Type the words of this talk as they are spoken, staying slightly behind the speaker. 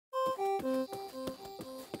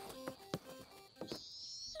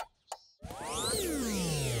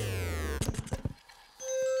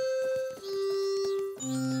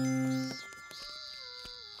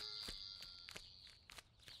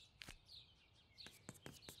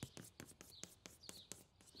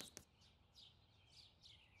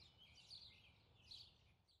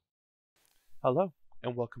Hello,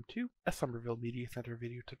 and welcome to a Somerville Media Center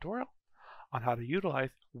video tutorial on how to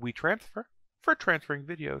utilize WeTransfer for transferring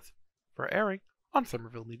videos for airing on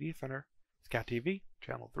Somerville Media Center, Scat TV,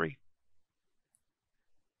 Channel 3.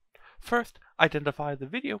 First, identify the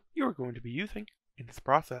video you are going to be using in this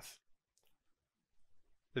process.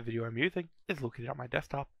 The video I'm using is located on my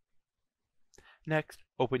desktop. Next,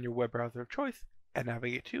 open your web browser of choice and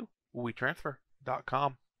navigate to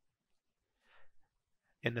WeTransfer.com.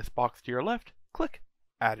 In this box to your left, click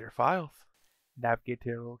Add Your Files. Navigate to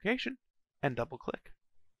your location and double-click.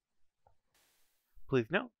 Please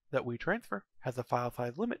note that WeTransfer has a file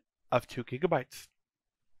size limit of 2 GB.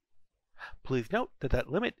 Please note that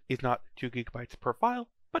that limit is not 2 GB per file,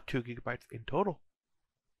 but 2 GB in total.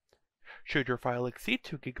 Should your file exceed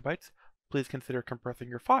 2 GB, please consider compressing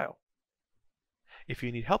your file. If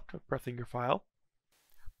you need help compressing your file,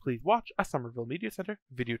 please watch a Somerville Media Center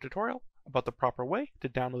video tutorial about the proper way to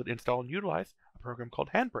download, install, and utilize a program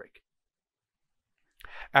called Handbrake.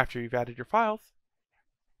 After you've added your files,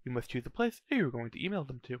 you must choose the place that you're going to email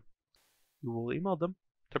them to. You will email them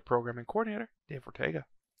to Programming Coordinator Dave Ortega.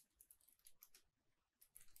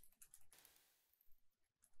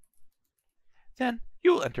 Then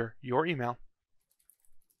you will enter your email.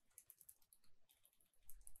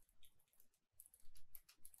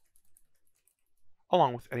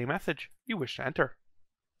 Along with any message you wish to enter.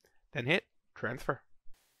 Then hit Transfer.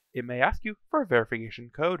 It may ask you for a verification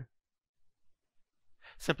code.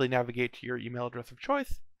 Simply navigate to your email address of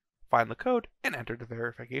choice, find the code, and enter the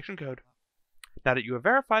verification code. Now that you have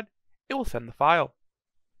verified, it will send the file.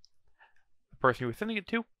 The person you are sending it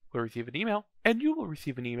to will receive an email, and you will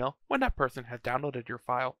receive an email when that person has downloaded your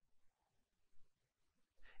file.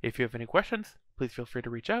 If you have any questions, please feel free to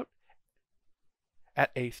reach out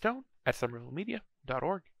at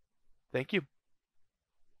astone@somervillemedia.org. Thank you.